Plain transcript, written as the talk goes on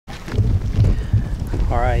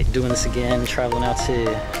All right, doing this again, traveling out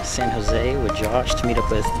to San Jose with Josh to meet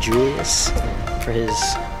up with Julius for his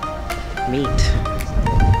meet.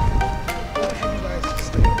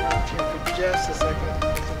 Just a second.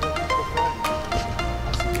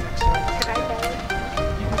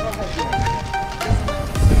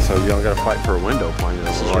 So y'all gotta fight for a window playing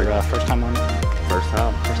this. This is your first time on it? First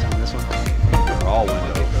time. First time on this one? They're all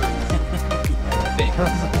windows.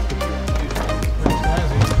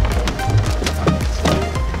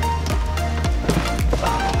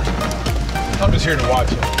 I'm just here to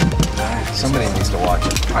watch it. Somebody needs to watch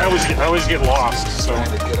it. I always get lost. So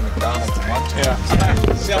Trying to get a McDonald's and lunch.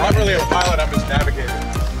 yeah. See, I'm not really a pilot. I'm just navigating.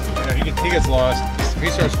 You know, he gets lost. If he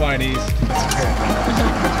starts flying east.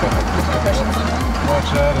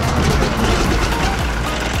 Watch that.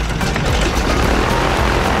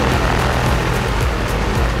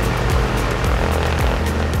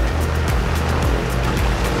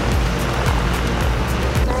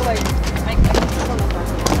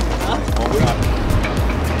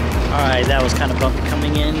 Alright, that was kind of bumpy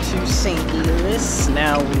coming into St. Louis.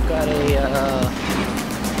 Now we've got a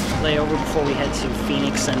layover before we head to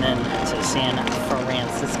Phoenix and then to San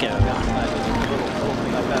Francisco.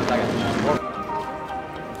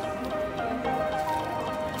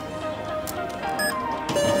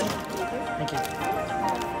 Thank you.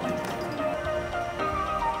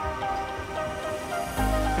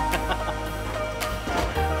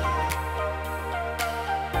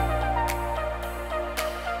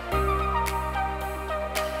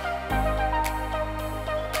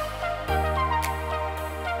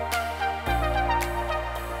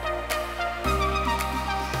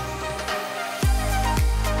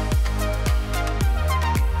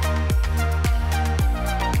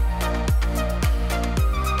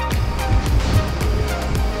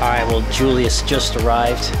 Alright, well, Julius just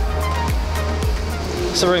arrived.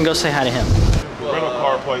 So we're gonna go say hi to him. Rental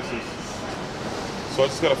car places. So I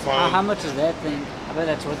just gotta find. How much is that thing? I bet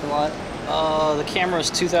that's worth a lot. The camera's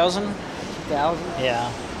 2,000. 2,000?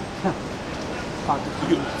 Yeah. Pocket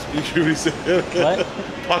You really said What?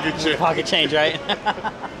 pocket change. Pocket change, right?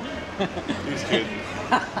 He's kidding.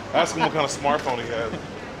 Ask him what kind of smartphone he has.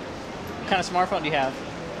 What kind of smartphone do you have?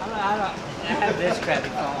 I have this crappy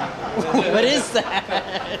phone. What is that?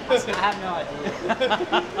 I have no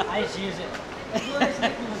idea. I just use it.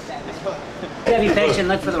 Gotta be patient,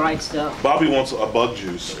 look for the right stuff. Bobby wants a bug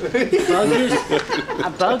juice. Bug juice? A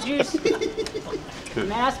bug juice?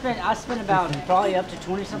 Man, I spent about probably up to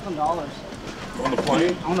 $20-something On the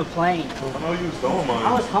plane? on the plane. I know you was doing mine.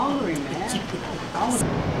 I was hungry, man.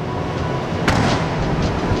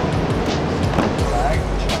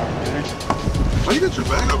 Why you got your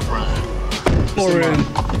bag up front?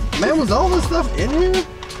 Man, was all this stuff in here?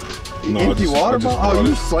 No, Empty water bottle? Oh,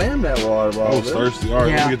 you slammed that water bottle. I was thirsty. All right,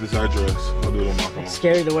 Yeah. let me get this address. I'll do it on my phone. It's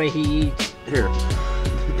scary the way he eats. Here.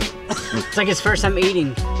 It's like his first time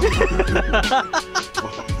eating. Shut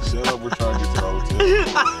up, we're trying to get to the hotel.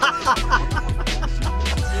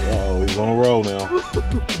 Oh, he's on a roll now.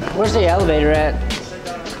 Where's the elevator at?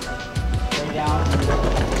 Way down.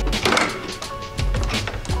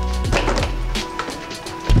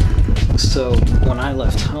 So when I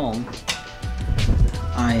left home,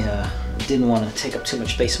 I didn't want to take up too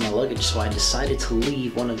much space in my luggage, so I decided to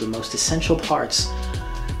leave one of the most essential parts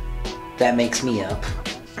that makes me up,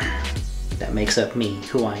 that makes up me,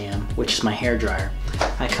 who I am, which is my hair dryer.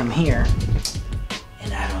 I come here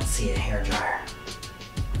and I don't see a hair dryer.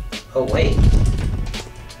 Oh wait.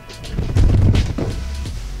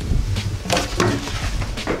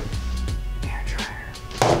 Hair dryer.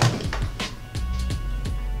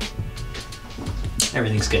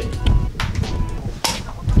 Everything's good.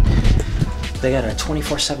 They got a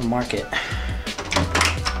 24/7 market.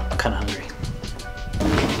 I'm kind of hungry.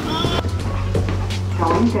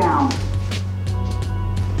 Calm down.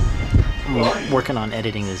 I'm working on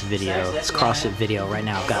editing this video. It's CrossFit video right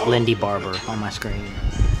now. I've got Lindy Barber on my screen.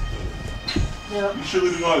 Yep. You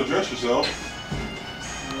surely know how to dress yourself.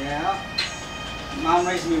 Yeah. Mom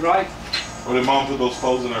raised me right. Or did mom put those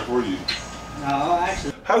clothes in there for you? No,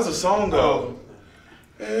 actually. How does the song go?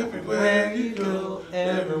 Everywhere you go,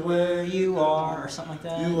 everywhere you are, or something like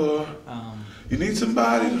that. you are. You need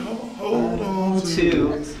somebody to hold on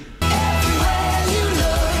to.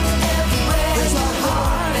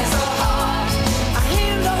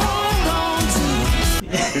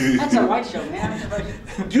 That's a white show, man.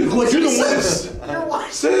 You're the one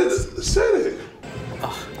that said it.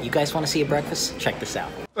 Oh, you guys want to see a breakfast? Check this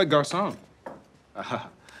out. Garçon.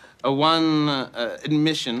 One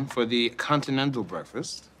admission for the continental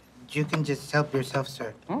breakfast. You can just help yourself,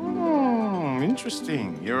 sir. Oh,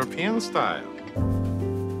 interesting. European style.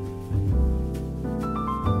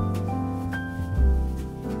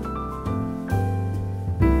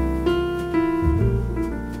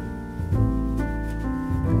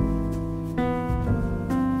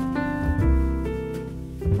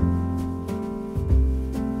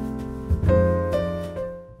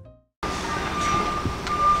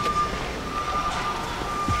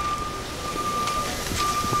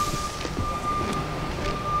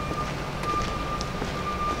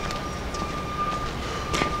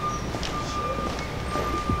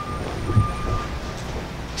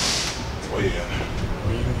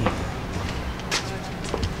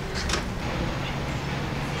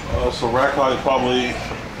 rack height probably.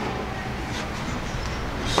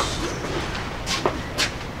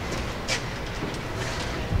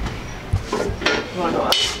 You wanna go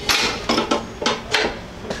up?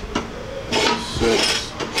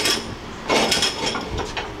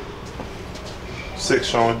 6,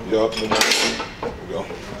 Sean. Yup. There we go. I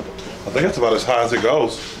think that's about as high as it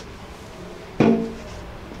goes.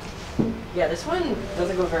 Yeah, this one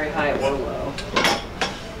doesn't go very high or low.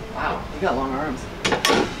 Wow, you got long arms.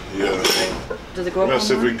 Yeah. Does it go up Let's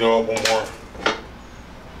see if one we can go up one more.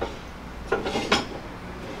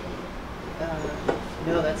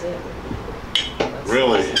 No, that's it.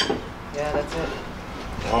 Really? Yeah, that's it.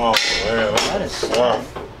 Oh man, That is wow.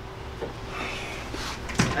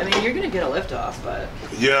 I mean, you're gonna get a lift off, but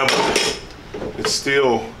Yeah, but it's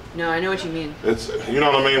still. no, I know what you mean. It's, you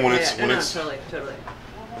know what I mean, when it's Yeah, when no, it's. totally.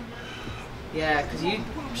 Yeah, because you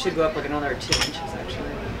should go up like another 2 inches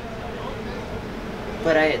actually.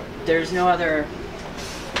 But there's no other.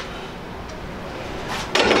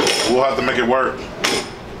 We'll have to make it work.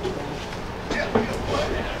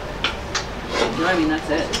 No, I mean that's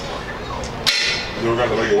it. We're gonna have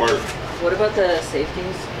to make it work. What about the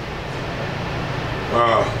safeties?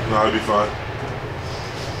 No, it'll be fine.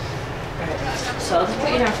 So I'll just put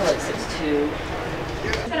you down for like 6'2".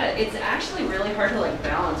 It's actually really hard to like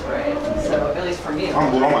balance right. So at least for me.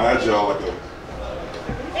 I'm agile like a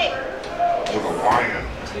lion.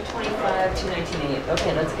 225, 219.8.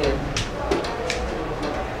 Okay, that's good.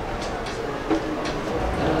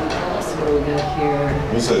 So what do we got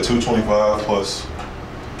here? We said 225 plus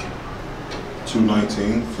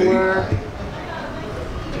 219 feet.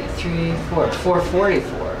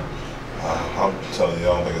 444. I'm telling you, I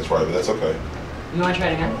don't think it's right, but that's okay. You want to try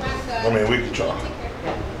it again? I mean, we can try.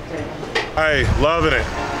 Yeah. Hey, loving it.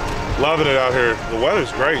 Loving it out here. The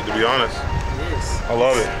weather's great, to be honest. It is. I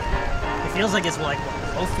love it. It feels like it's like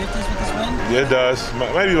low 50s with this wind. Yeah, it does.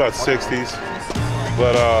 Maybe about 60s.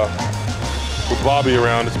 But with Bobby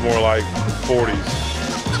around, it's more like 40s.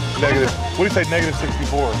 Negative. What do you say, negative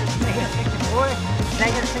 64? Negative 64.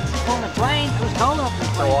 Negative 64 on the plane. It was cold up the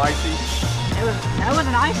plane. So icy. It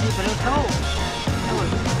wasn't icy, but it was cold.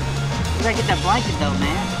 You gotta get that blanket though,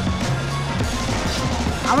 man.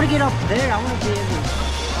 I wanna get up there. I wanna be able to...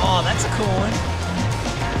 Oh, that's a cool one.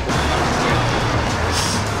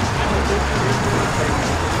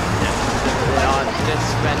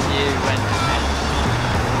 Just when you went.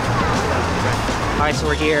 Alright, so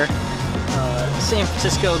we're here. San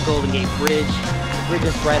Francisco Golden Gate Bridge. The bridge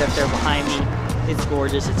is right up there behind me. It's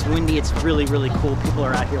gorgeous. It's windy. It's really, really cool. People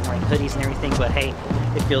are out here wearing hoodies and everything, but hey,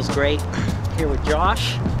 it feels great. Here with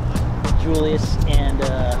Josh, Julius, and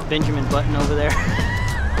Benjamin Button over there.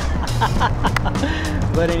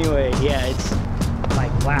 But anyway, yeah, it's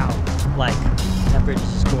like, wow. Like, that bridge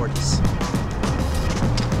is just gorgeous.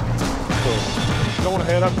 Cool. You don't want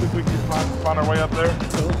to head up if we can find our way up there?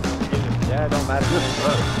 Yeah, it don't matter.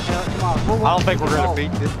 Come on, I don't think we're gonna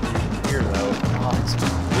beat this here though.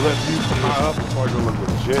 We'll let you come high up. It's probably gonna look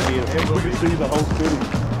legit. And we can see the whole city.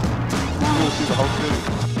 We'll see the whole city.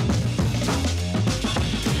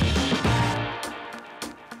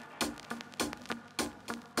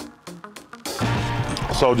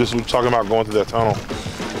 So just we talking about going through that tunnel.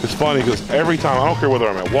 It's funny because every time, I don't care whether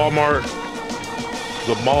I'm at Walmart,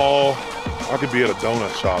 the mall, I could be at a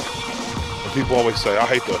donut shop. And people always say, I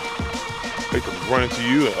hate to run into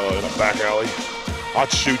you in a back alley.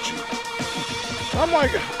 I'd shoot you. I'm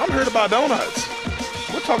like, I'm here to buy donuts.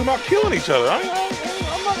 We're talking about killing each other. I'm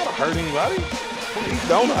not gonna hurt anybody. I'm gonna eat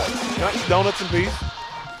donuts. Can I eat donuts in peace?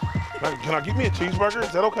 Can I get me a cheeseburger?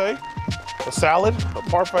 Is that okay? A salad, a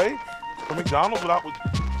parfait from McDonald's without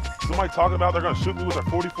somebody talking about they're gonna shoot me with a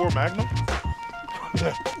 44 Magnum?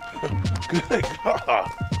 Good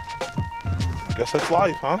God. I guess that's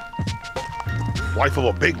life, huh? Life of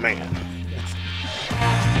a big man.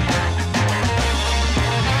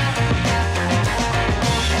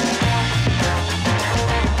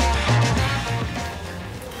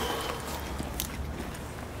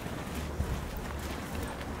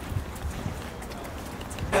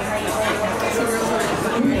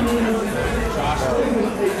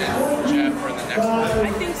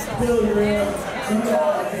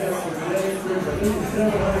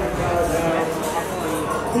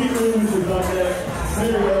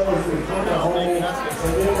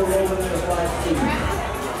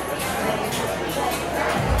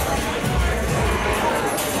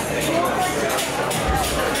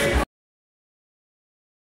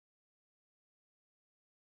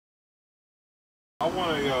 I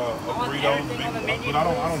want a burrito, but I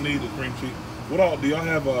don't need the cream cheese. What all do y'all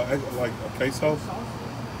have? Like a queso?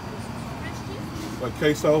 Like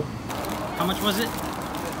queso? How much was it?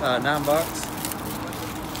 $9.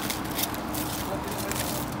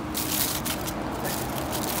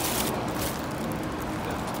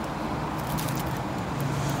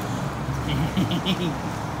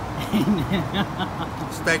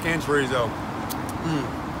 Steak and chorizo.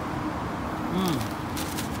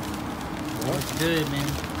 It's good, man.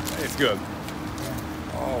 It's good.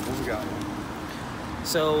 Oh, what we got?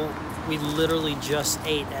 So we literally just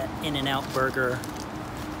ate at In-N-Out Burger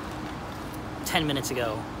 10 minutes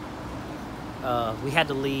ago. We had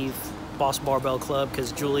to leave Boss Barbell Club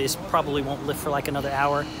because Julius probably won't lift for like another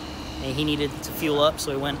hour, and he needed to fuel up,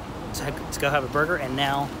 so we went to go have a burger, and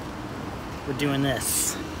now we're doing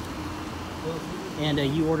this. And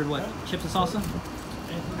you ordered what? Chips and salsa?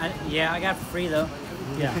 Yeah, I got it for free though.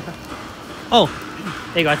 Yeah. Oh,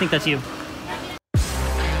 there you go. I think that's you.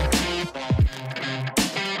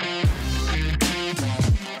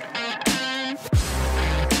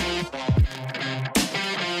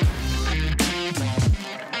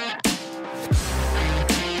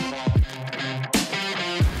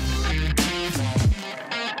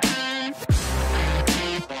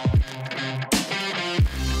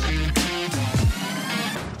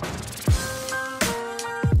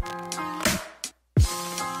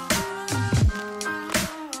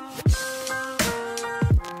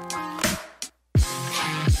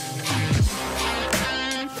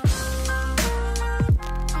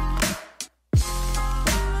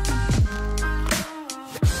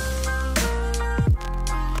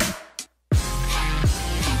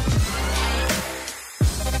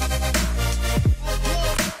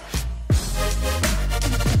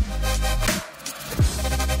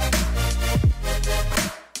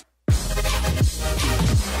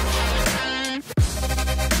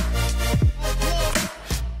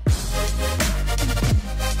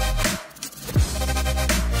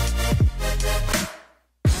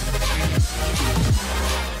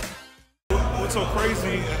 What's so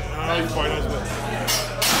crazy, and I know you probably know this, but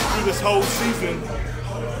through this whole season,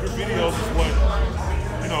 your videos is what,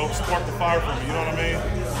 you know, sparked the fire for me, you know what I mean?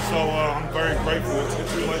 So I'm very grateful.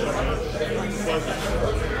 It's your pleasure, man. It's a pleasure.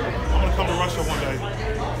 I'm gonna come to Russia one day.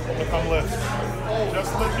 I'm gonna come lift.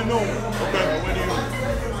 Just to let you know. Okay, when do you?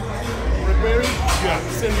 Preparing? Yeah.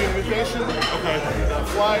 Send you an invitation. Okay.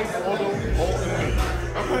 Fly, photo, all in me.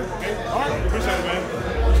 Okay. All right. Appreciate it, man.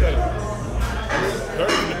 Appreciate it. The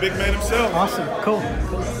big man himself. Awesome. Cool.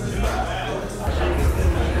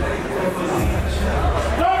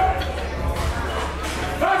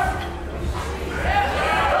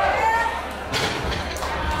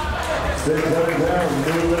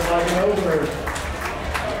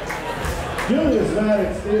 Julius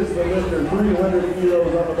Maddox is the lifter, 300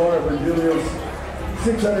 kilos on the bar for Julius,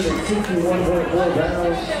 661.4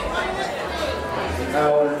 pounds.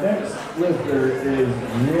 Our next lifter is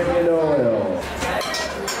Jimmy Doyle.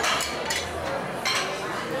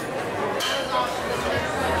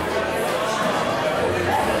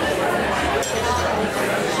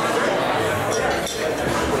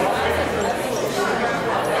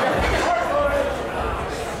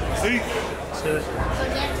 Let's do it.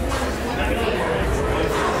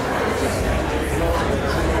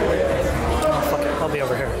 Oh, fuck it. I'll be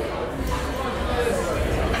over here.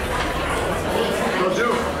 Go do.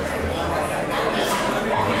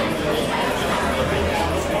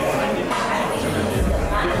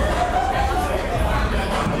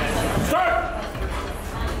 Start!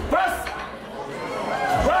 Press!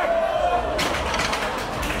 Right!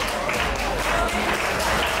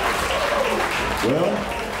 Well,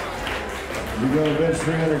 you're going to bench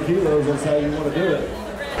 300 kilos, that's how you want to do it.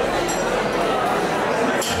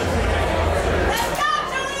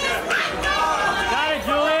 Got it,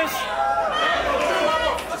 Julius.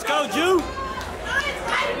 Let's go, Ju.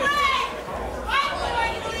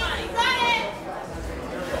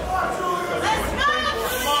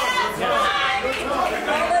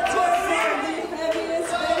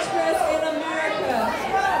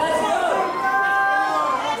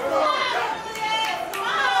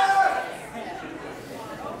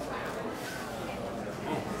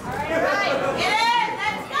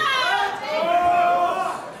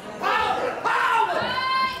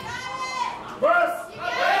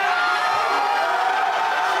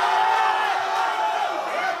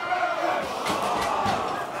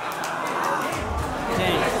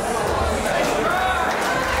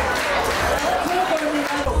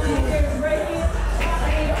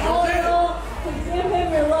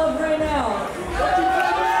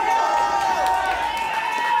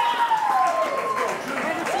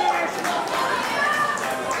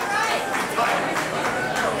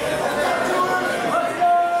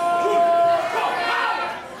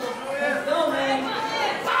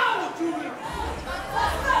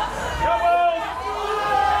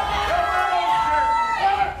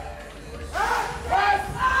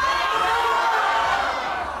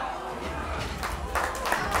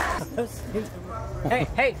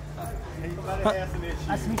 Hey.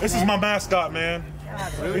 This is my mascot, man.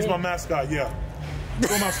 He's my mascot, yeah.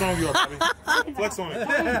 Show how strong you are, Bobby. Flex on it.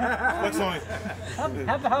 Flex on it.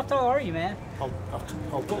 How tall are you, man?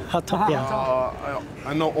 How tall? Yeah.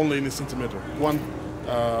 I know only in a centimeter.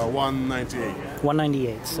 198.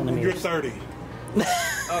 198 centimeters. You're 30.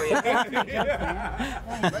 Oh yeah.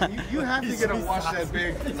 you have to get a watch that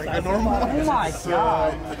big, like a normal. Oh my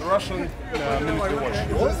God. The Russian military watch.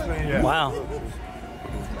 Yeah. Wow.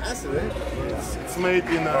 It's made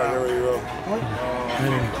in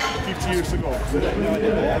 50 years ago.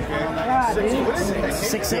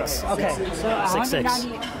 6'6". Okay. So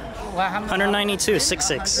 6'6". 192,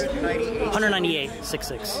 6'6". 198,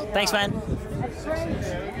 6'6". Thanks, man. That's strange.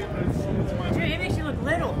 Dude, he makes you look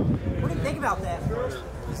little. What do you think about that?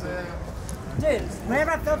 Dude, whenever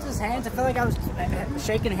I felt his hands, I felt like I was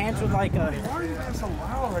shaking hands with like a... Why are you guys so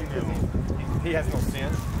loud right now? He has no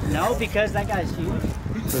sense. No, because that guy's huge.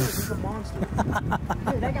 He's a monster.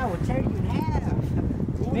 Dude, that guy would tear you in half.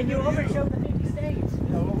 Then you overshowed the 50 states.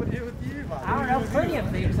 What would it with you, Bobby? I don't know, plenty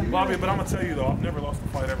of things. Bobby, but I'm going to tell you, though, I've never lost a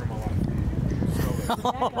fight ever in my life.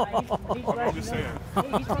 I'm just saying.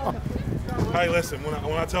 Hey, listen, when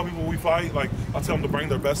I tell people we fight, like, I tell them to bring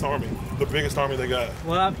their best army, the biggest army they got.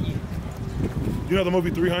 Well, you know the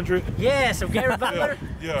movie 300? yeah, so Gary Butler.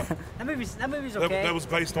 Yeah. That movie's okay. That was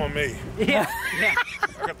based on me. Yeah.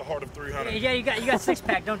 I got the heart of 300. Yeah, you got six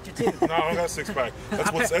pack, don't you too? No, I don't got a six pack.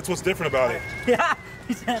 That's what's different about it. Yeah,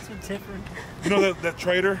 that's what's different. You know that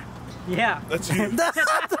traitor? Yeah. That's you. The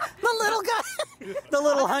little guy. The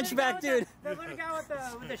little hunchback dude. The little guy with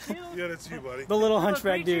the shield. Yeah, that's you, buddy. The little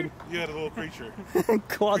hunchback dude. Yeah, the little creature.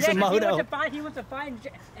 Quasimodo. He wants to fight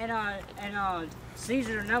and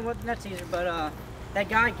Caesar, not Caesar, but that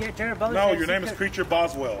guy, Jared Butler. No, your name is Creature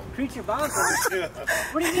Boswell. Creature Boswell? Yeah.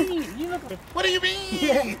 What do you mean? You look like... What do you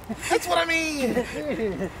mean? That's what I mean.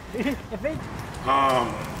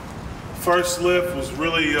 First lift was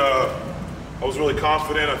really, I was really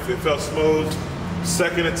confident. It felt smooth.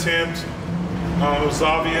 Second attempt, it was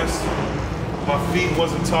obvious. My feet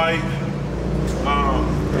wasn't tight.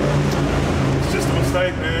 It's just a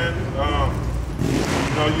mistake, man.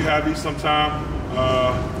 You know, you have these sometime.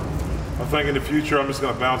 I think in the future I'm just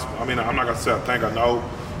gonna bounce. I mean, I'm not gonna say I think, I know.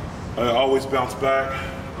 I always bounce back.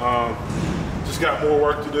 Just got more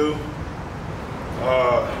work to do.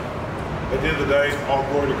 At the end of the day, all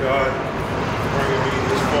glory to God for bringing me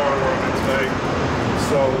this far where I'm at today.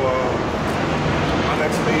 So my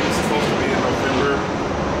next meet is supposed to be in November,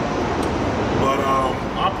 but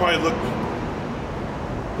I'll probably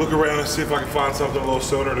look around and see if I can find something a little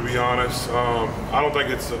sooner. To be honest, I don't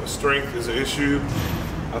think it's strength is an issue.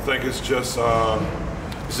 I think it's just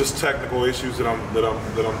technical issues that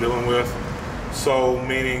I'm dealing with. So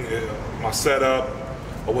meaning my setup,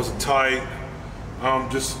 I wasn't tight.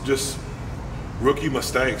 Just rookie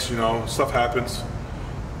mistakes, you know, stuff happens.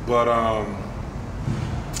 But I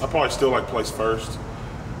probably still like place first.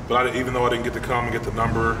 But even though I didn't get to come and get the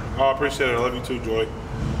number, I appreciate it. I love you too, Joy.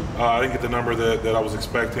 I didn't get the number that I was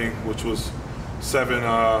expecting, which was 7.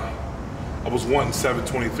 I was wanting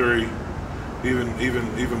 723,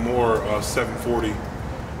 even more 740.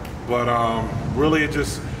 But really,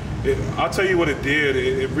 I'll tell you what it did.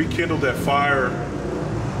 It rekindled that fire,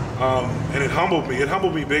 and it humbled me. It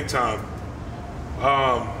humbled me big time.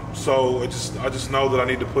 So I just know that I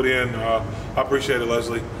need to put in. I appreciate it,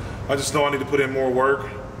 Leslie. I just know I need to put in more work,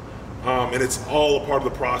 and it's all a part of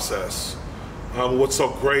the process. What's so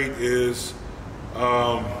great is,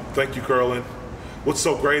 thank you, Curlin. What's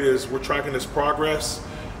so great is we're tracking this progress,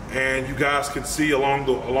 and you guys can see along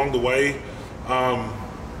the way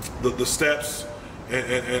the steps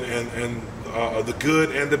and the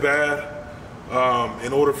good and the bad.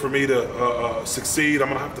 In order for me to succeed, I'm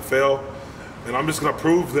gonna have to fail, and I'm just gonna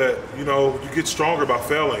prove that you get stronger by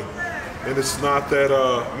failing. And it's not that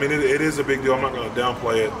I mean it is a big deal. I'm not gonna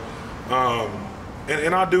downplay it.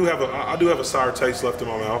 And I do have a sour taste left in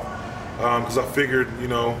my mouth because I figured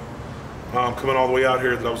coming all the way out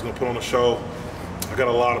here that I was gonna put on a show. I got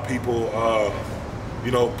a lot of people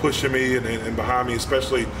pushing me and behind me.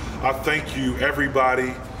 Especially I thank you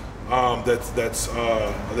everybody that's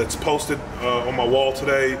posted on my wall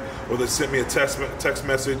today or that sent me a text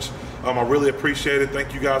message. I really appreciate it.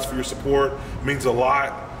 Thank you guys for your support. It means a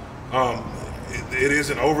lot. It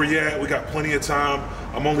isn't over yet. We got plenty of time.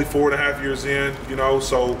 I'm only 4.5 years in,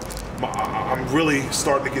 so I'm really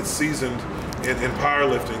starting to get seasoned in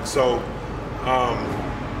powerlifting. So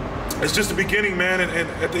it's just the beginning, man. And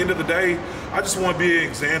at the end of the day, I just want to be an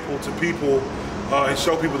example to people and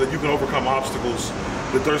show people that you can overcome obstacles.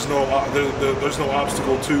 That there's no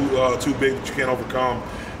obstacle too big that you can't overcome.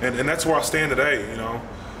 And that's where I stand today, you know.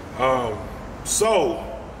 So,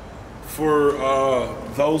 for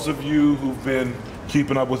those of you who've been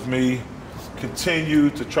keeping up with me, continue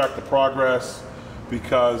to track the progress,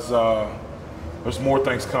 because there's more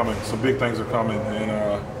things coming. Some big things are coming, and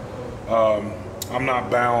I'm not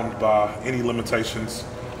bound by any limitations.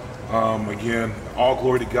 Again, all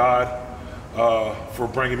glory to God for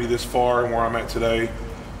bringing me this far and where I'm at today.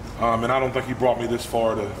 And I don't think he brought me this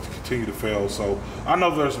far to continue to fail. So I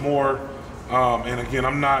know there's more. And again,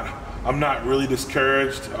 I'm not really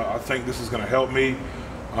discouraged. I think this is going to help me.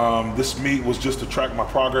 This meet was just to track my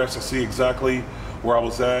progress and see exactly where I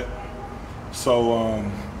was at. So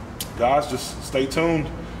guys, just stay tuned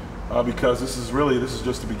because this is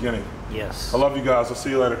just the beginning. Yes. I love you guys. I'll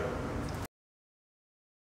see you later.